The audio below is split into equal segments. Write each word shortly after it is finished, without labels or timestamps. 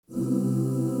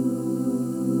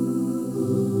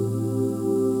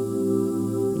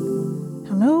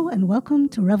welcome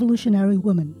to Revolutionary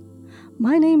Women.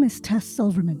 My name is Tess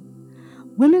Silverman.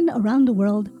 Women around the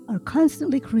world are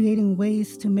constantly creating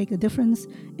ways to make a difference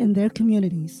in their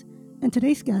communities, and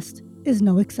today's guest is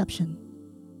no exception.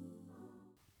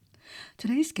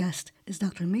 Today's guest is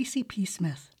Dr. Macie P.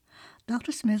 Smith.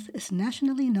 Dr. Smith is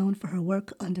nationally known for her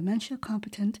work on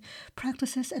dementia-competent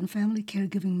practices and family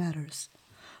caregiving matters.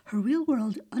 Her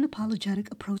real-world,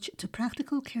 unapologetic approach to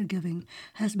practical caregiving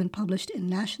has been published in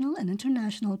national and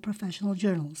international professional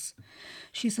journals.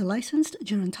 She's a licensed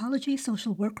gerontology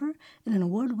social worker and an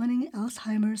award-winning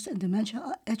Alzheimer's and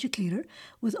dementia educator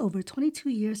with over 22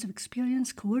 years of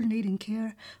experience coordinating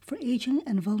care for aging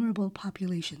and vulnerable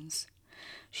populations.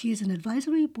 She is an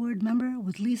advisory board member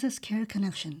with Lisa's Care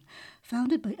Connection,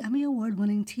 founded by Emmy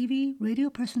Award-winning TV, radio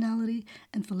personality,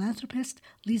 and philanthropist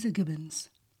Lisa Gibbons.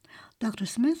 Dr.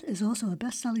 Smith is also a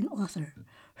best-selling author.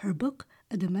 Her book,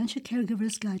 A Dementia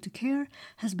Caregiver's Guide to Care,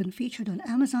 has been featured on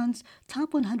Amazon's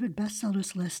Top 100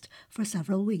 Bestsellers list for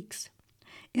several weeks.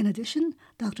 In addition,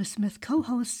 Dr. Smith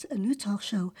co-hosts a new talk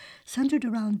show centered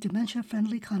around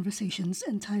dementia-friendly conversations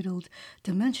entitled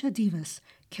Dementia Divas,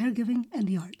 Caregiving and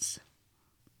the Arts.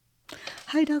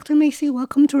 Hi, Dr. Macie.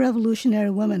 Welcome to Revolutionary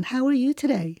Women. How are you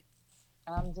today?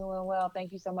 I'm doing well.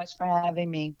 Thank you so much for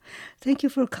having me. Thank you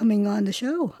for coming on the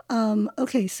show.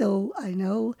 Okay, so I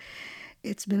know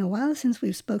it's been a while since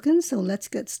we've spoken, so let's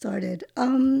get started.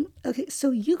 Okay,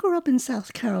 so you grew up in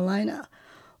South Carolina.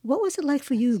 What was it like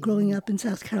for you growing up in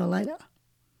South Carolina?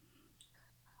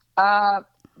 Uh,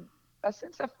 a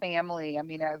sense of family.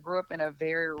 I grew up in a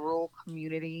very rural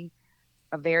community,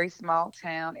 a very small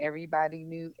town. Everybody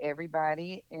knew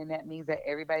everybody, and that means that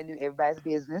everybody knew everybody's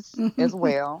business as Mm-hmm.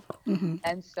 well. Mm-hmm.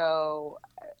 And so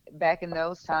back in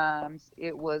those times,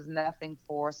 it was nothing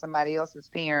for somebody else's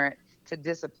parent to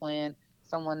discipline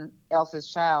someone else's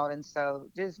child. And so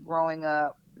just growing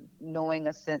up, knowing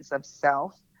a sense of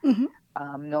self,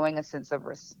 Mm-hmm. knowing a sense of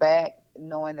respect,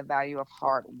 knowing the value of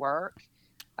hard work,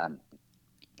 um,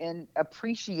 and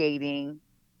appreciating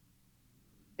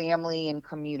family and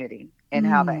community and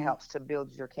how that Mm, helps to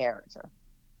build your character.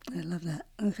 I love that.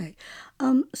 Okay.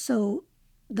 So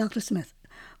Dr. Smith,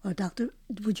 or Dr.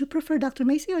 Would you prefer Dr.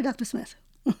 Macie or Dr. Smith?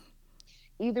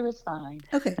 Either is fine.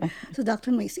 Okay, so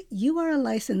Dr. Macie, you are a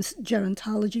licensed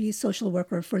gerontology social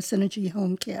worker for Synergy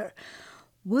Home Care.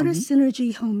 What is Mhm.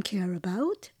 Synergy Home Care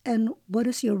about, and what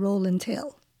does your role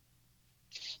entail?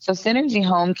 So, Synergy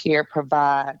Home Care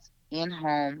provides in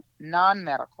home, non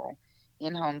medical,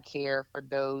 in home care for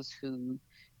those who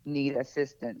need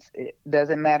assistance. It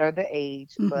doesn't matter the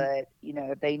age, Mm-hmm. but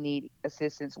if they need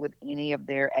assistance with any of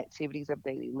their activities of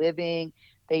daily living,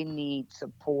 they need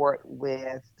support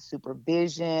with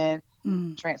supervision,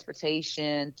 Mm.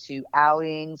 transportation to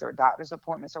outings or doctor's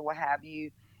appointments or what have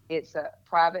you. It's a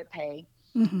private pay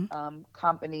Mm-hmm.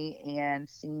 company, and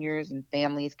seniors and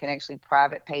families can actually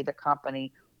private pay the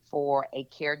company for a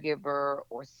caregiver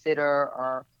or sitter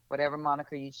or whatever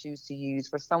moniker you choose to use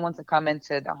for someone to come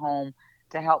into the home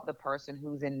to help the person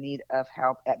who's in need of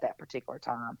help at that particular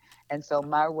time. And so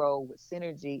my role with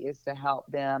Synergy is to help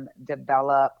them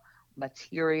develop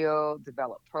material,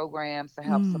 develop programs to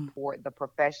help Mm. support the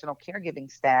professional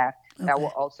caregiving staff that Okay.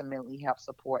 will ultimately help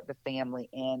support the family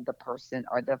and the person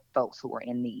or the folks who are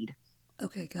in need.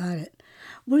 Okay, got it.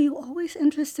 Were you always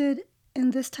interested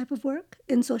in this type of work,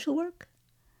 in social work?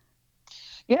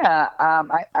 Yeah,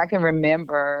 I can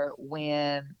remember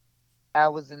when I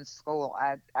was in school,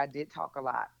 I did talk a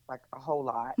lot, like a whole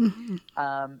lot. Mm-hmm.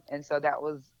 And so that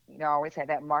was, I always had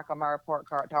that mark on my report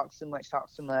card, talks too much,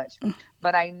 talks too much.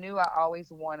 But I knew I always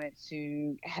wanted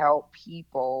to help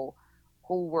people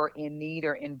who were in need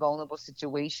or in vulnerable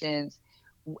situations.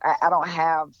 I don't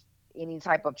have any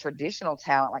type of traditional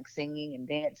talent like singing and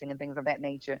dancing and things of that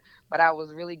nature, but I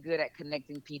was really good at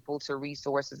connecting people to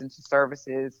resources and to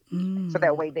services so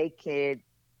that Mm. way they could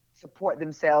support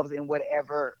themselves in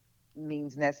whatever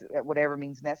means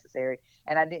necessary.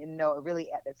 And I didn't know really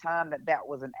at the time that that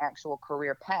was an actual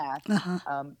career path.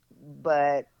 Uh-huh.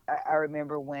 But I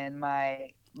remember when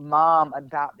my mom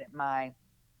adopted my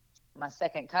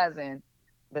second cousin,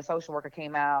 the social worker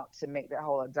came out to make that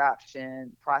whole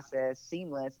adoption process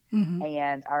seamless. Mm-hmm.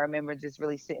 And I remember just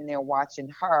really sitting there watching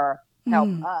her help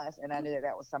Mm. us. And I knew that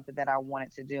that was something that I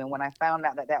wanted to do. And when I found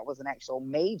out that that was an actual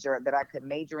major that I could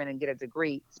major in and get a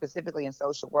degree, specifically in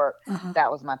social work, Uh-huh. that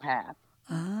was my path.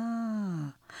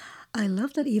 Ah. I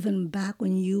love that even back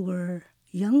when you were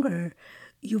younger,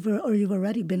 you've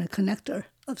already been a connector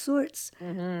of sorts,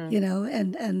 Hmm.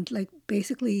 and like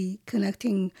basically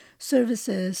connecting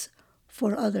services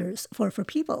for others, for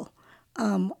people, or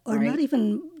not Right.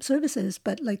 even services,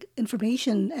 but like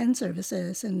information and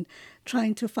services, and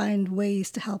trying to find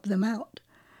ways to help them out.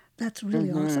 That's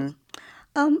really awesome.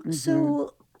 Mhm. Mhm.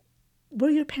 So were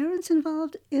your parents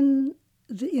involved in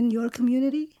your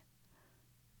community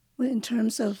in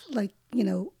terms of like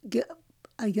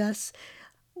I guess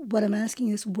what I'm asking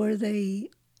is were they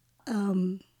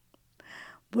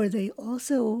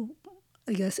also,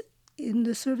 I guess, in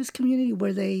the service community?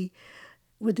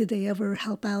 Did they ever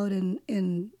help out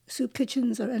in soup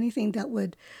kitchens or anything that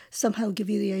would somehow give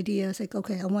you the idea? It's like,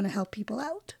 okay, I want to help people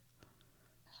out.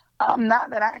 Not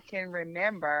that I can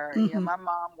remember. Mm-hmm. My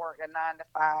mom worked a 9 to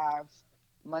 5,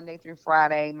 Monday through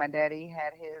Friday. My daddy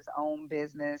had his own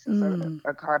business. It's Mm.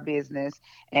 a car business,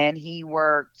 and he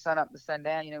worked sun up to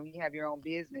sundown. You have your own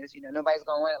business. Nobody's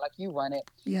gonna run it like you run it.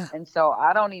 Yeah. And so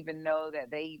I don't even know that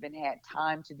they even had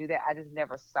time to do that. I just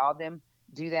never saw them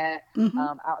do that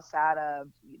Mm-hmm. outside of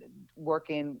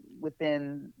working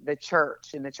within the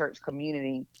church in the church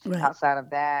community. Right. Outside of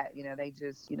that, they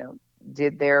just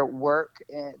did their work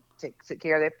and took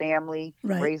care of their family,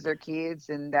 Right. raised their kids,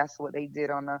 and that's what they did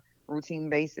on a routine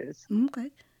basis.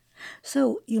 Okay.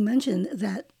 So you mentioned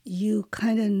that you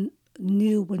kind of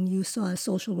knew when you saw a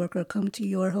social worker come to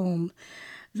your home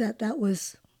that that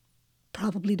was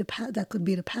probably the path that could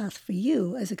be the path for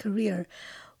you as a career.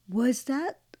 Was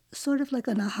that sort of like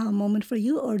an aha moment for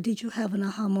you, or did you have an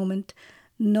aha moment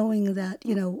knowing that,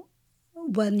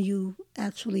 when you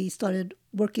actually started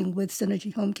working with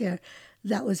Synergy Home Care,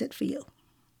 that was it for you?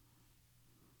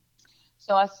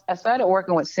 So I started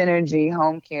working with Synergy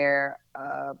Home Care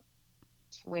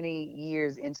 20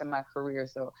 years into my career.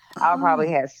 So I probably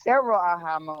Oh. had several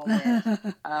aha moments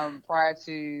prior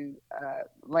to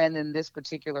landing this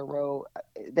particular role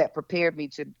that prepared me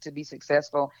to be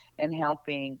successful in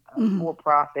helping Hmm.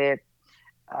 for-profit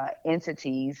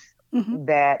entities Hmm.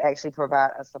 that actually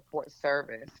provide a support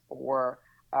service for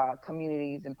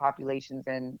communities and populations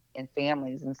and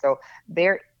families. And so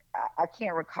there, I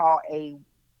can't recall a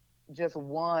just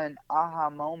one aha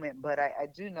moment, but I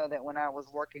do know that when I was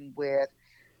working with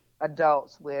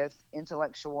adults with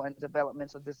intellectual and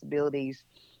developmental disabilities,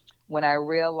 when I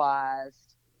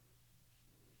realized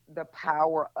the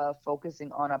power of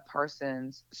focusing on a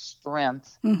person's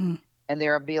strengths Hmm. and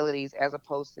their abilities as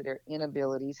opposed to their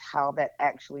inabilities, how that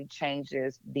actually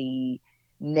changes the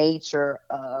nature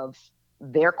of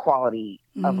their quality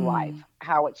of life, Mm.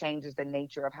 how it changes the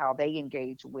nature of how they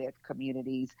engage with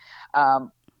communities.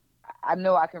 Um, I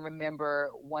know I can remember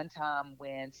one time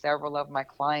when several of my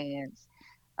clients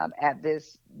at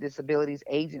this disabilities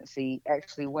agency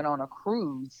actually went on a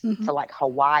cruise Hmm. to like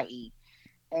Hawaii.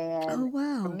 Oh, And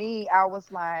for wow. me, I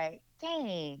was like,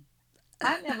 dang,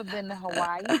 I never been to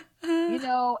Hawaii,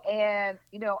 and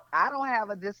I don't have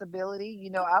a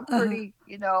disability. I'm Uh-huh. pretty,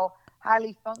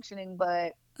 highly functioning,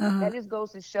 but Uh-huh. that just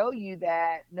goes to show you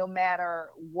that no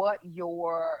matter what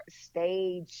your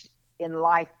stage in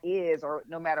life is, or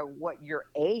no matter what your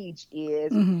age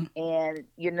is, Hmm. and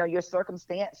your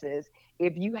circumstances,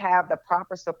 if you have the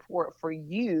proper support for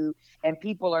you, and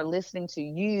people are listening to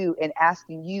you and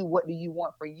asking you, what do you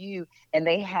want for you, and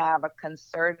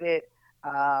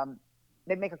um,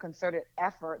 they make a concerted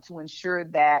effort to ensure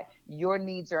that your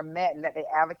needs are met and that they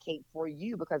advocate for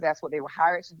you because that's what they were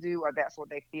hired to do, or that's what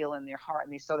they feel in their heart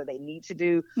and they so that they need to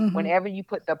do. Hmm. Whenever you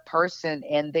put the person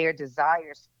and their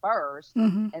desires first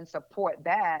Hmm. and support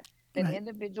that, then Right.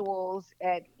 individuals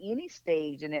at any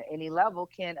stage and at any level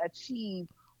can achieve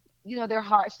their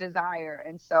heart's desire.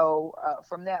 And so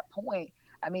from that point,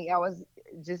 I mean, I was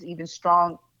just even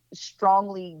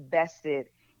strongly vested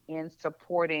in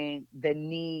supporting the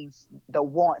needs, the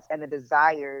wants, and the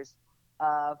desires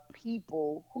of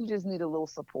people who just need a little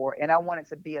support. And I wanted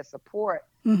to be a support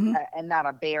Hmm. and not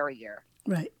a barrier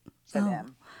Right. to Oh,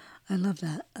 them. I love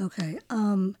that. Okay.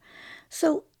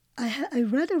 So I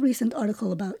read a recent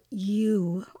article about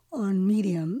you on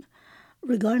Medium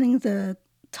regarding the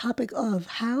topic of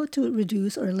how to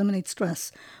reduce or eliminate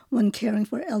stress when caring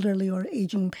for elderly or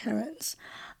aging parents.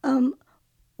 Um,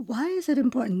 why is it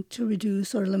important to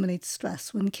reduce or eliminate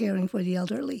stress when caring for the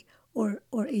elderly or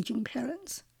aging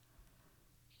parents?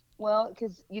 Well,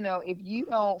 because, if you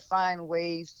don't find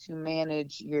ways to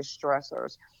manage your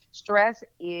stressors, stress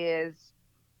is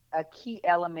a key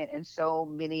element in so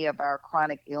many of our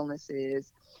chronic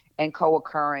illnesses and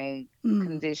co-occurring Mm.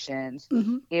 conditions.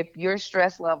 Mm-hmm. If your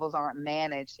stress levels aren't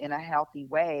managed in a healthy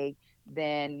way,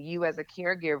 then you as a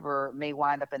caregiver may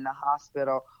wind up in the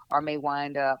hospital or may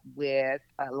wind up with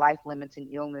a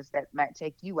life-limiting illness that might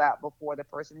take you out before the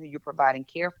person who you're providing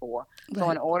care for. So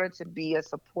in Right. order to be a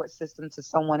support system to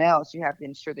someone else, you have to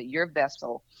ensure that your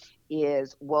vessel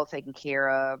is well taken care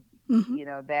of,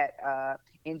 Mm-hmm. that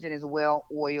engine is well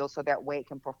oiled so that way it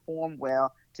can perform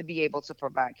well to be able to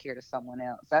provide care to someone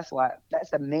else. That's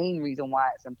the main reason why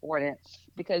it's important,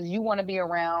 because you want to be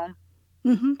around,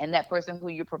 Mm-hmm. and that person who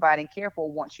you're providing care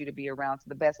for wants you to be around. So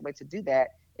the best way to do that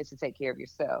is to take care of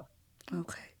yourself.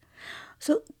 Okay.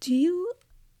 So, do you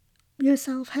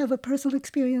yourself have a personal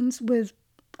experience with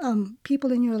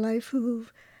people in your life who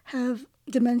have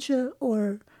dementia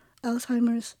or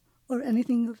Alzheimer's or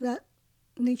anything of that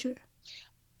nature?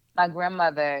 My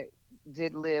grandmother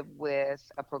did live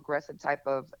with a progressive type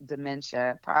of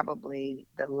dementia, probably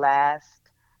the last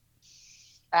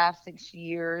 5, 6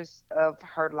 years of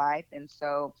her life. And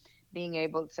so being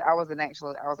able to, I was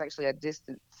actually a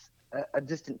distant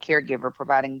caregiver,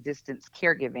 providing distance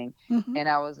caregiving. Mm-hmm. And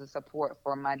I was a support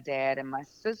for my dad and my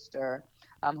sister,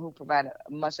 who provided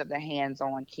much of the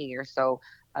hands-on care. So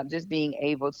just being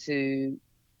able to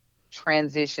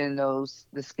transition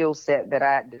the skill set that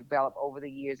I developed over the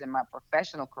years in my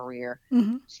professional career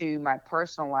Mm-hmm. to my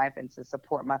personal life and to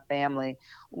support my family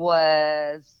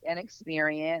was an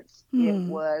experience. It Mm.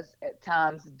 was at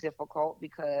times difficult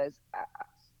because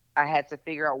I had to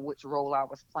figure out which role I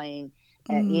was playing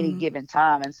at any Mm. given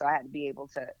time. And so I had to be able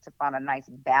to find a nice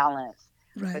balance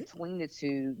Right. between the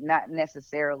two, not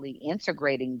necessarily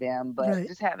integrating them, but Right.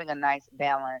 just having a nice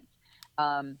balance.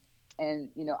 Um,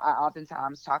 and I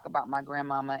oftentimes talk about my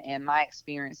grandmama and my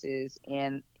experiences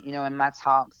in my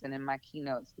talks and in my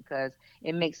keynotes, because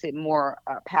it makes it more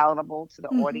palatable to the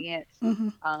Mm-hmm. audience. Mm-hmm.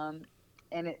 um,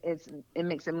 and it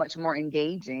makes it much more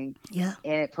engaging, Yeah.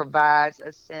 and it provides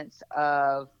a sense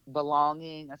of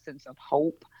belonging, a sense of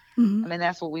hope. Mm-hmm. I mean,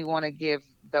 that's what we want to give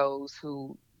those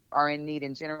who are in need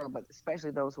in general, but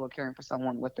especially those who are caring for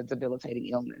someone with a debilitating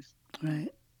illness.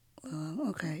 Right.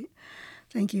 Okay.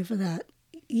 Thank you for that.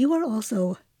 You are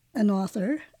also an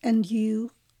author, and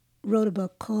you wrote a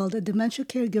book called A Dementia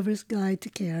Caregiver's Guide to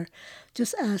Care.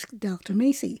 Just ask Dr.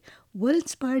 Macie. What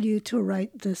inspired you to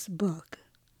write this book?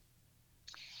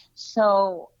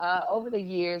 So, over the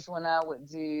years, when I would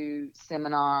do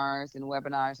seminars and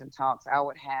webinars and talks, I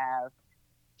would have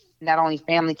not only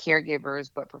family caregivers,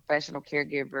 but professional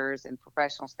caregivers and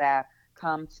professional staff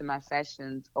come to my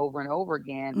sessions over and over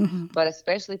again. Mm-hmm. But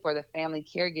especially for the family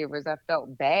caregivers, I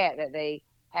felt bad that they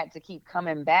had to keep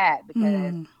coming back,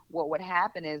 because Mm. what would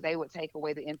happen is they would take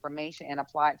away the information and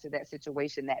apply it to that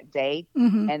situation that day.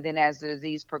 Mm-hmm. And then as the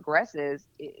disease progresses,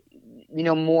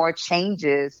 more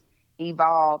changes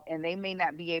evolve, and they may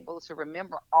not be able to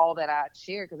remember all that I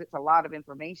share, because it's a lot of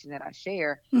information that I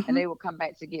share, and Mm-hmm. they will come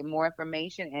back to get more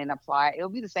information and apply it. It'll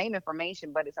be the same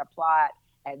information, but it's applied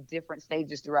at different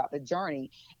stages throughout the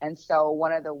journey. And so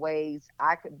one of the ways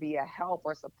I could be a help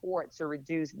or support to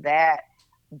reduce that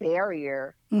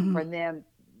barrier Mm-hmm. for them,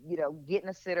 getting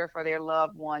a sitter for their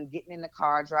loved one, getting in the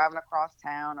car, driving across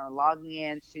town, or logging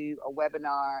into a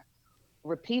webinar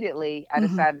repeatedly, I Mm-hmm.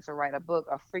 decided to write a book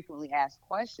of frequently asked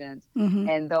questions. Mm-hmm.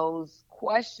 And those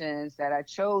questions that I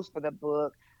chose for the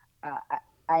book,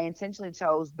 I intentionally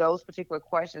chose those particular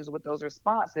questions with those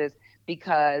responses,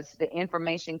 because the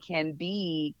information can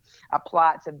be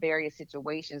applied to various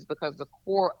situations, because the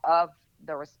core of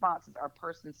the responses are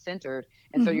person centered.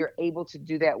 And so Mm-hmm. you're able to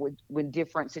do that when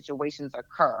different situations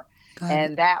occur. Got it.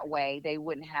 And that way they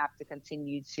wouldn't have to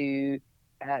continue to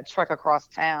trek across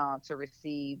town to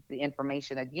receive the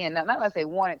information again. Not unless they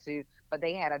wanted to, but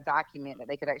they had a document that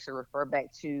they could actually refer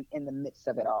back to in the midst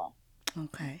of it all.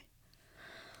 Okay.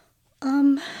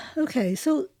 Um, okay.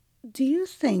 So, do you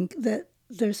think that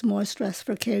there's more stress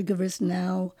for caregivers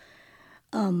now,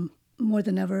 more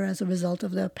than ever, as a result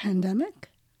of the pandemic?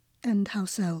 And how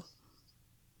so?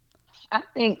 I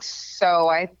think so.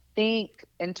 I think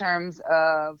in terms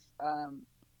of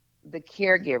the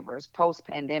caregivers post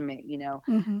pandemic,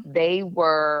 Mm-hmm. they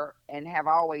were and have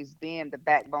always been the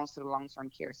backbones to the long term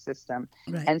care system.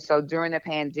 Right. And so during the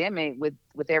pandemic,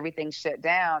 with everything shut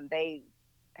down, they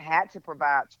had to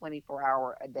provide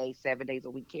 24-hour a day, 7 days a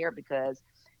week care, because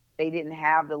they didn't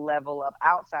have the level of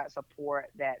outside support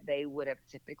that they would have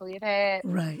typically have had.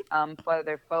 Right. For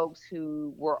the folks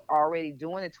who were already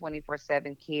doing the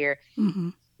 24/7 care, Mm-hmm.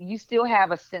 you still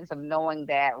have a sense of knowing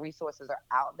that resources are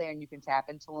out there and you can tap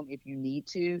into them if you need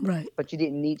to, Right. but you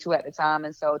didn't need to at the time.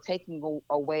 And so taking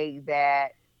away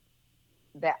that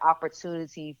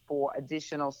opportunity for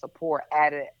additional support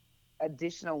added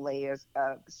additional layers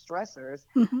of stressors.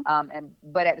 Mm-hmm. And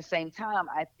but at the same time,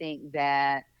 I think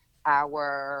that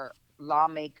our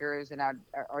lawmakers and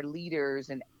our leaders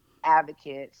and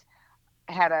advocates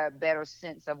had a better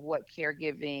sense of what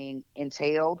caregiving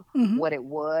entailed, Mm-hmm. what it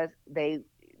was.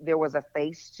 There was a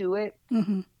face to it,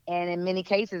 Mm-hmm. And in many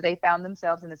cases, they found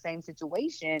themselves in the same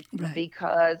situation Right.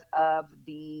 because of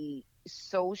the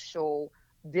social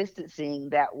distancing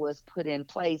that was put in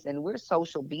place. And we're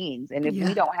social beings. And if we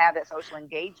Yeah. don't have that social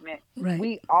engagement, Right.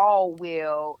 we all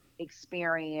will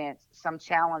experience some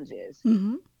challenges,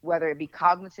 Mm-hmm. whether it be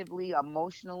cognitively,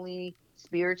 emotionally,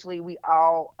 spiritually. We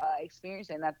all experience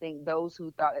it. And I think those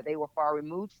who thought that they were far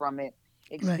removed from it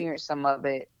Right. experienced some of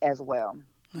it as well.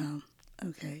 Wow.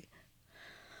 Okay.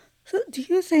 So, do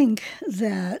you think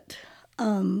that?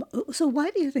 So,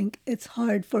 why do you think it's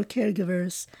hard for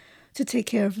caregivers to take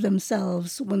care of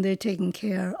themselves when they're taking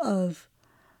care of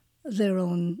their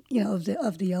own, of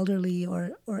the elderly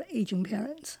or aging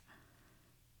parents?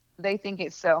 They think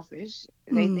it's selfish.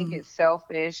 They think Mm. it's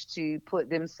selfish to put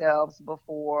themselves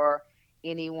before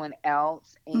anyone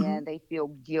else, Mm-hmm. and they feel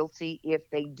guilty if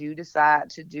they do decide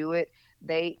to do it.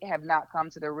 They have not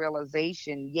come to the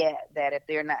realization yet that if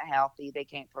they're not healthy, they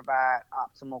can't provide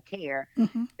optimal care.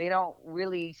 Mm-hmm. They don't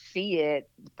really see it.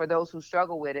 For those who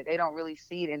struggle with it, they don't really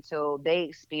see it until they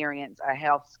experience a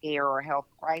health scare or a health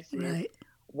crisis, Right.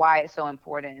 why it's so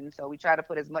important. And so we try to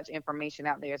put as much information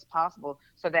out there as possible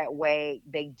so that way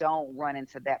they don't run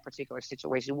into that particular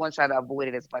situation. We want to try to avoid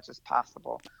it as much as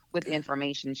possible with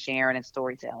information sharing and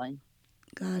storytelling.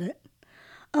 Got it.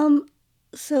 Um.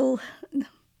 So,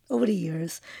 over the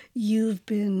years, you've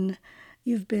been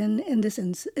you've been in this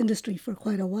industry for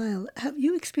quite a while. Have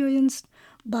you experienced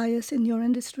bias in your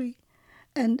industry?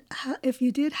 And if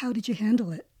you did, how did you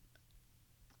handle it?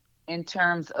 In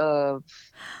terms of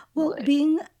Well, what?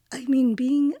 being,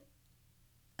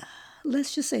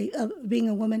 let's just say, being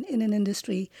a woman in an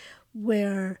industry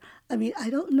where, I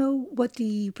don't know what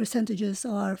the percentages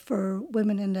are for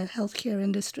women in the healthcare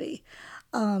industry,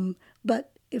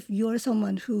 but if you're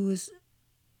someone who is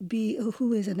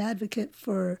an advocate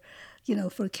for,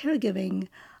 for caregiving,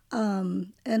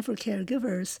 and for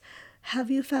caregivers,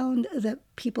 have you found that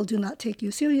people do not take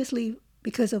you seriously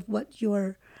because of what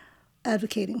you're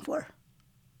advocating for?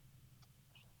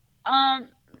 Um,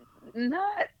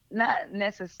 not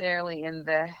necessarily in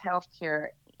the healthcare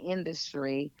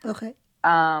industry. Okay.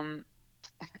 Um,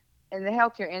 and the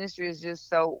healthcare industry is just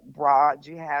so broad.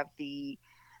 You have the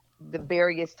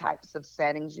various types of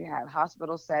settings. You have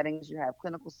hospital settings, you have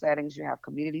clinical settings, you have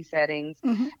community settings.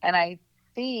 Mm-hmm. And I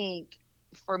think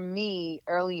for me,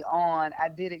 early on, I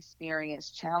did experience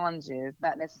challenges,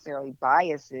 not necessarily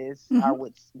biases, I Mm-hmm.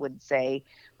 would say,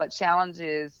 but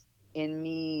challenges in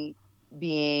me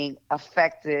being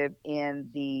effective in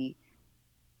the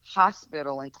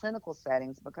hospital and clinical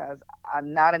settings because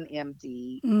I'm not an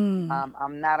MD. Mm.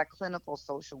 I'm not a clinical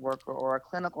social worker or a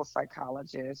clinical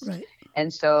psychologist. Right.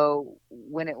 And so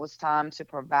when it was time to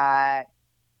provide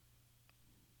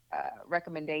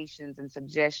recommendations and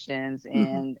suggestions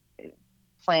Mm-hmm. and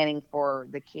planning for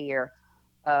the care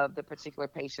of the particular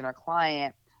patient or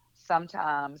client,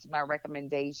 sometimes my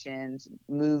recommendations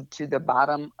move to the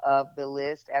bottom of the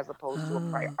list as opposed to a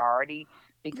Oh, priority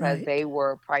because right. they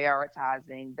were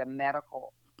prioritizing the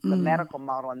Mm. medical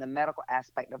model and the medical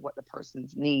aspect of what the person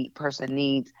needs.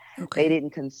 They Okay.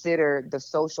 didn't consider the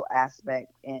social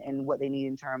aspect and what they need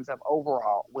in terms of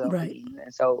overall Right. well-being.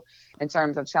 And so in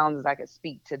terms of challenges, I could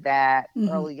speak to that Mm-hmm.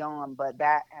 early on, but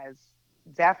that has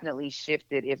definitely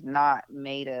shifted, if not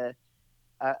made a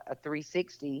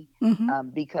 360, Mm-hmm.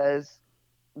 because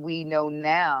we know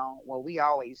now, well, we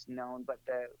always known, but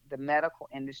the medical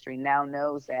industry now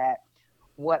knows that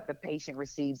what the patient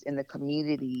receives in the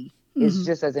community is Mm-hmm.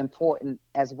 just as important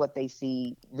as what they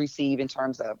receive in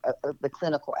terms of the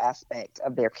clinical aspect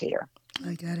of their care.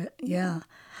 I get it. Yeah.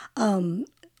 Um,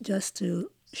 just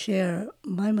to share,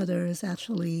 my mother is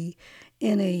actually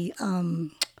in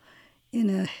in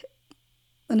a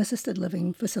an assisted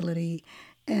living facility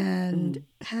and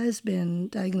Mm, has been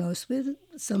diagnosed with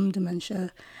some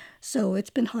dementia. So it's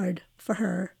been hard for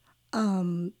her,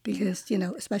 yeah. because,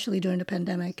 especially during the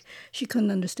pandemic, she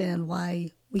couldn't understand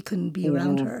why we couldn't be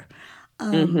around Yeah. her.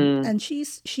 Mhm. And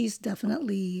she's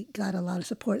definitely got a lot of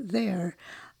support there.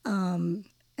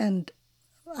 And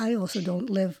I also don't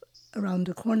live around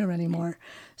the corner anymore,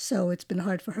 so it's been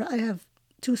hard for her. I have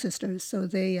two sisters, so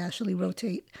they actually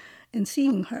rotate in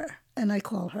seeing her, and I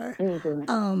call her. Okay.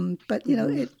 But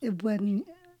Mhm. when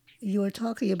you were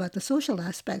talking about the social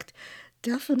aspect,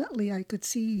 definitely I could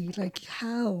see like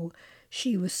how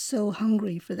she was so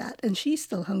hungry for that, and she's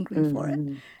still hungry for it,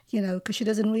 Mhm. because she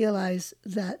doesn't realize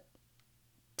that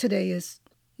today is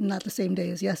not the same day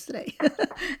as yesterday.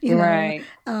 you know. Right.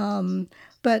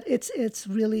 But it's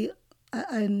really,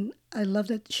 I love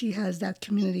that she has that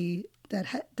community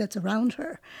that's around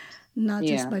her, not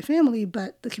just Yeah. my family,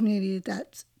 but the community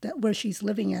that where she's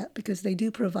living at, because they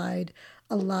do provide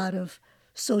a lot of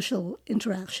social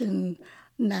interaction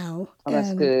now, Oh,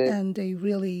 that's good. and they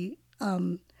really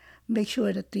make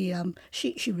sure that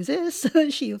she resists.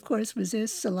 She of course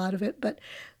resists a lot of it, but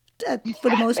for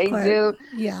the most They part, do.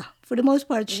 yeah, for the most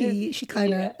part, Just she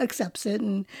kind of yeah. accepts it,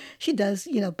 and she does,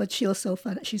 But she's so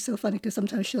funny because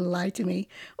sometimes she'll lie to me,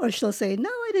 or she'll say, "No,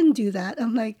 I didn't do that."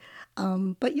 I'm like,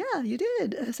 "But yeah, you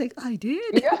did." I was like, "I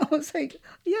did." Yeah. I was like,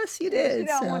 "Yes, you But she did."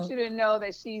 don't want So you to know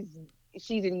that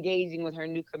she's engaging with her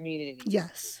new community.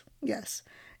 yes, yes.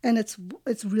 And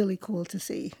it's really cool to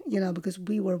see, because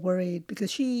we were worried because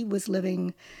she was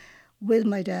living with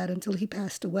my dad until he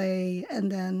passed away,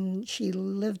 and then she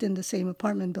lived in the same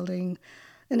apartment building,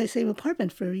 in the same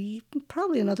apartment for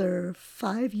probably another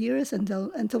 5 years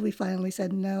until we finally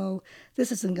said no,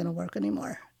 this isn't going to work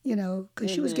anymore.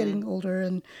 Because she was Mm-hmm. getting older,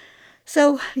 and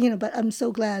so But I'm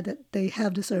so glad that they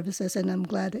have the services, and I'm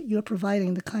glad that you're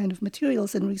providing the kind of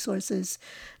materials and resources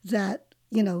that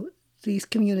these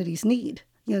communities need.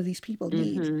 These people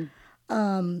need.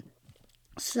 Mm-hmm.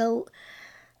 So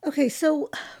okay, so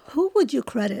who would you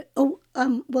credit?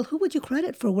 Well, who would you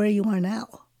credit for where you are now?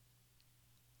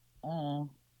 Mm.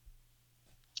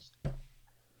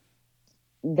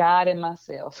 God and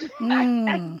myself.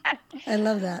 Mm, I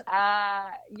love that.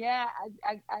 Yeah,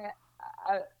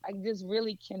 I just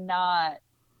really cannot.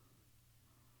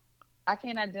 I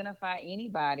can't identify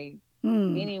anybody,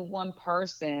 Mm, any one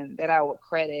person that I would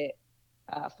credit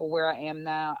for where I am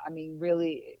now. I mean,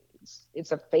 really,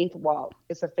 it's a faith walk.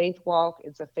 It's a faith walk.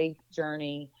 It's a faith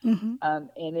journey, mm-hmm, and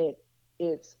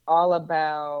it's all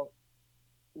about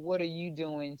what are you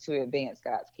doing to advance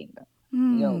God's kingdom.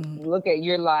 mm, Look at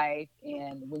your life,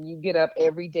 and when you get up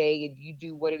every day and you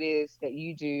do what it is that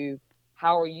you do,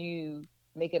 how are you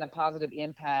making a positive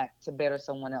impact to better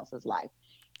someone else's life?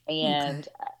 okay.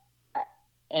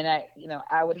 And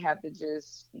I would have to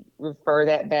just refer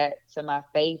that back to my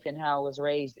faith and how I was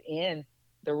raised in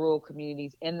the rural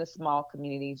communities, in the small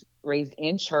communities, raised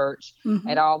in church. Mm-hmm,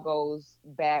 It all goes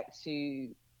back to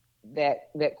that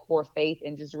core faith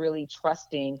and just really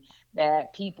trusting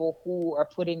that people who are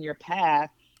put in your path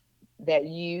that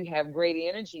you have great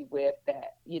energy with,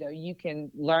 that you can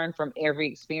learn from every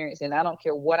experience. And I don't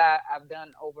care what I've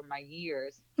done over my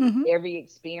years, mm-hmm, every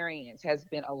experience has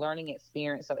been a learning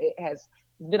experience. So it has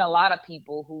been a lot of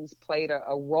people who's played a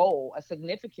role, a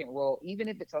significant role, even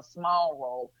if it's a small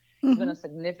role. It's been mm-hmm, a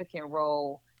significant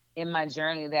role in my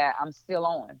journey that I'm still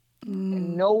on,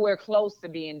 mm. nowhere close to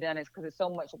being done. Is because it's so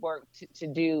much work to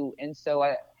do. And so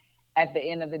at the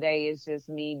end of the day, it's just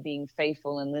me being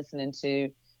faithful and listening to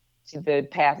the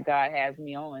path God has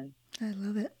me on. I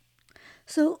love it.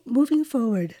 So moving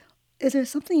forward, is there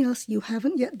something else you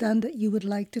haven't yet done that you would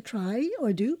like to try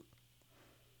or do?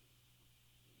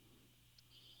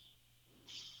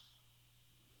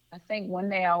 I think one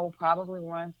day I will probably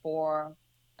run for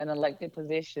an elected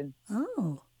position.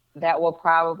 Oh. That will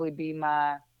probably be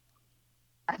my.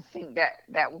 I think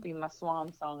that would be my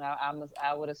swan song.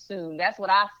 I would assume that's what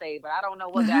I say, but I don't know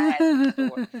what God has in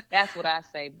store. Oh, That's what I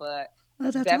say, but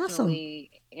that's awesome.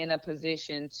 definitely in a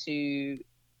position to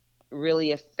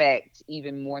really affect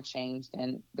even more change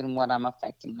than what I'm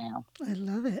affecting now. I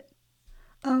love it.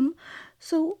 Um,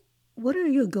 so what are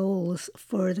your goals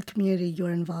for the community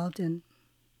you're involved in?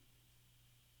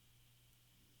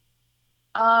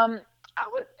 I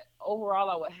would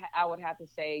overall, I would have to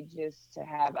say just to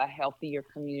have a healthier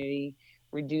community,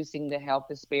 reducing the health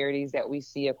disparities that we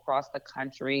see across the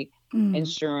country, Mm,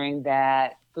 ensuring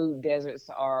that food deserts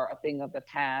are a thing of the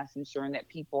past, ensuring that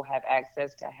people have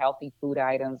access to healthy food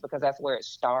items because that's where it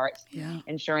starts, yeah.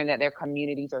 ensuring that their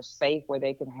communities are safe where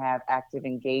they can have active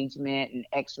engagement and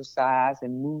exercise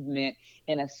and movement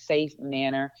in a safe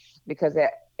manner because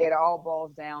it all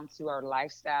boils down to our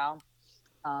lifestyle,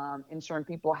 ensuring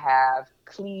people have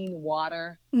clean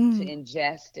water to Mm,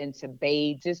 ingest and to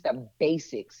bathe, just the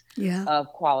basics yeah. of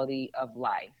quality of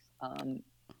life. Um,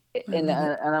 I and, love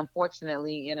it. uh, and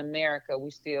unfortunately, in America,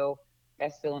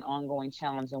 that's still an ongoing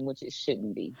challenge in which it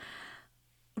shouldn't be.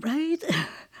 Right?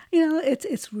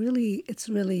 It's really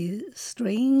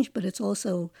strange, but it's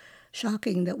also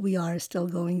shocking that we are still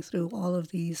going through all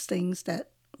of these things that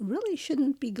really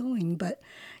shouldn't be going. But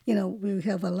we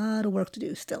have a lot of work to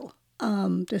do still.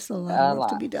 There's still a lot of A work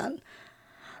to lot. be done.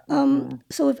 Hmm.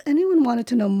 So if anyone wanted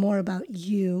to know more about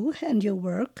you and your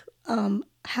work,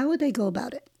 how would they go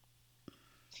about it?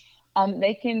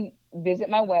 They can visit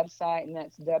my website, and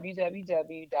that's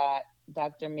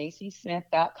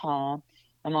www.drmaciesmith.com.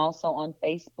 I'm also on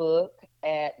Facebook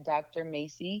at Dr.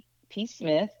 Macie P.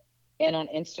 Smith and on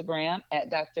Instagram at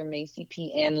Dr. Macie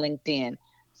P. and LinkedIn.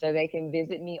 So they can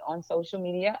visit me on social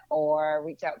media or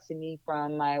reach out to me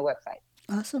from my website.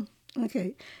 Awesome.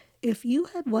 Okay. If you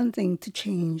had one thing to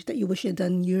change that you wish you had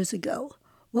done years ago,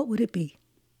 what would it be?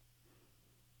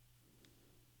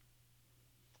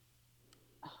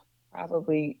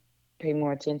 Probably pay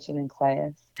more attention in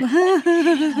class.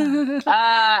 I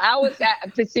would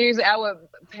but seriously, I would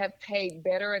have paid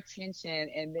better attention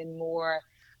and been more,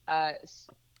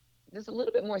 just a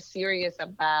little bit more serious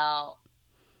about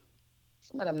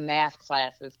some of the math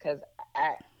classes because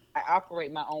I I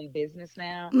operate my own business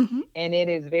now, Hmm. and it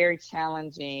is very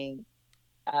challenging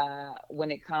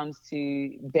when it comes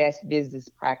to best business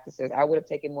practices. I would have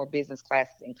taken more business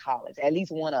classes in college, at least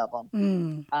one of them,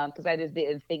 Mm. because I just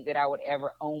didn't think that I would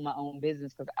ever own my own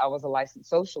business because I was a licensed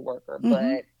social worker, Hmm.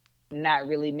 but not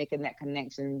really making that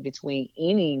connection between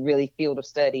any really field of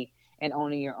study and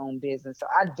owning your own business. So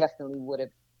I definitely would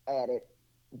have added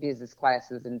business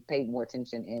classes and paid more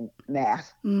attention in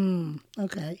math. Mm.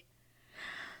 Okay.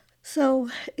 So,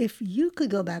 if you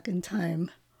could go back in time,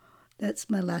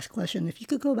 that's my last question. If you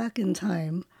could go back in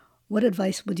time, what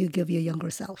advice would you give your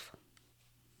younger self?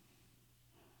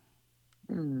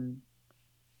 Hmm.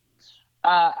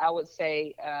 I would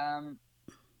say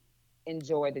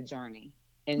enjoy the journey.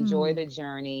 Enjoy Mm. the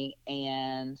journey,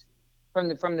 and from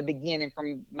the beginning,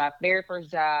 from my very first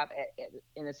job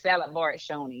in a salad bar at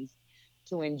Shoney's,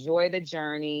 to enjoy the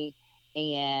journey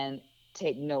and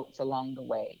take notes along the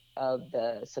way of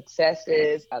the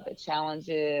successes, of the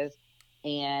challenges,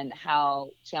 and how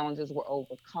challenges were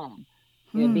overcome.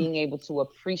 You know, Mm. being able to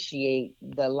appreciate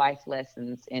the life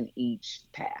lessons in each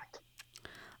path.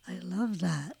 I love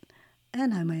that.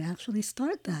 And I might actually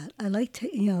start that. I like to,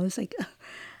 it's like,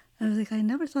 I was like, I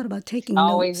never thought about taking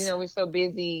Always, notes. we're so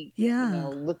busy, Yeah.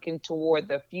 looking toward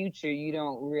the future, you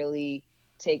don't really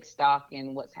take stock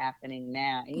in what's happening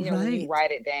now. And when you Right.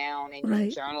 write it down and you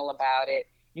Right. journal about it,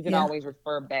 you can Yeah. always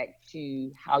refer back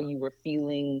to how you were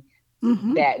feeling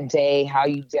Mm-hmm. that day, how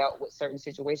you dealt with certain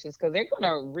situations, because they're going to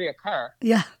reoccur.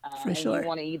 Yeah, for And you sure.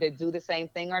 want to either do the same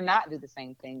thing or not do the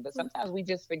same thing. But sometimes we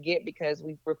just forget because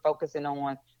we're focusing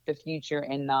on the future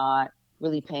and not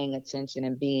really paying attention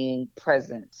and being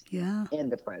present Yeah, in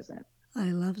the present.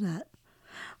 I love that.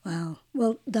 Wow.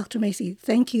 Well, Dr. Macie,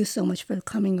 thank you so much for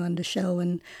coming on the show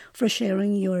and for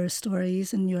sharing your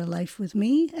stories and your life with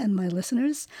me and my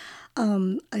listeners.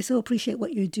 I so appreciate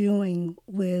what you're doing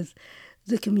with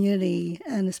the community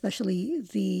and especially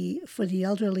the for the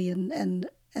elderly and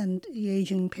the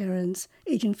aging parents,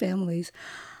 aging families.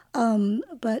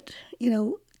 But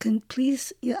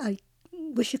please, yeah, I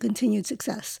wish you continued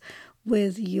success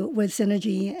with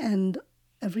Synergy and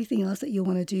everything else that you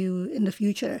want to do in the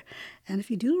future. And if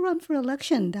you do run for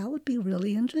election, that would be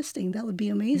really interesting. That would be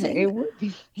amazing. It would be,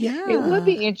 it would Yeah.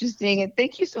 be interesting. And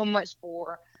thank you so much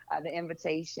for the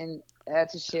invitation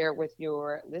to share with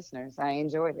your listeners. I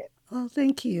enjoyed it. Well,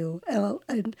 thank you.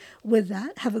 And with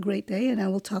that, have a great day, and I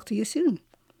will talk to you soon.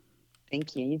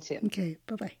 Thank you. You too. Okay.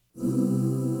 Bye bye.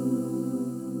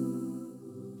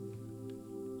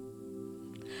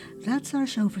 That's our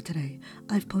show for today.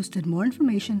 I've posted more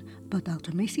information about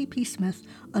Dr. Macie P. Smith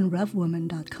on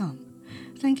RevWoman.com.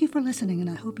 Thank you for listening, and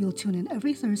I hope you'll tune in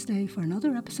every Thursday for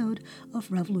another episode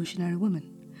of Revolutionary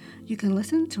Woman. You can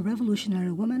listen to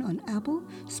Revolutionary Woman on Apple,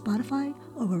 Spotify,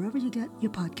 or wherever you get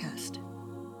your podcast.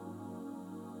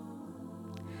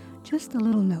 Just a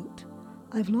little note.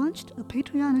 I've launched a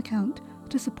Patreon account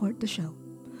to support the show.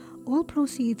 All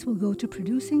proceeds will go to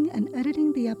producing and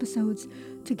editing the episodes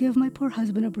to give my poor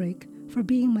husband a break for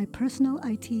being my personal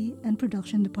IT and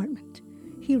production department.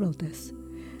 He wrote this.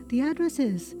 The address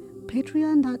is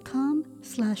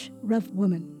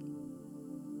patreon.com/revwoman.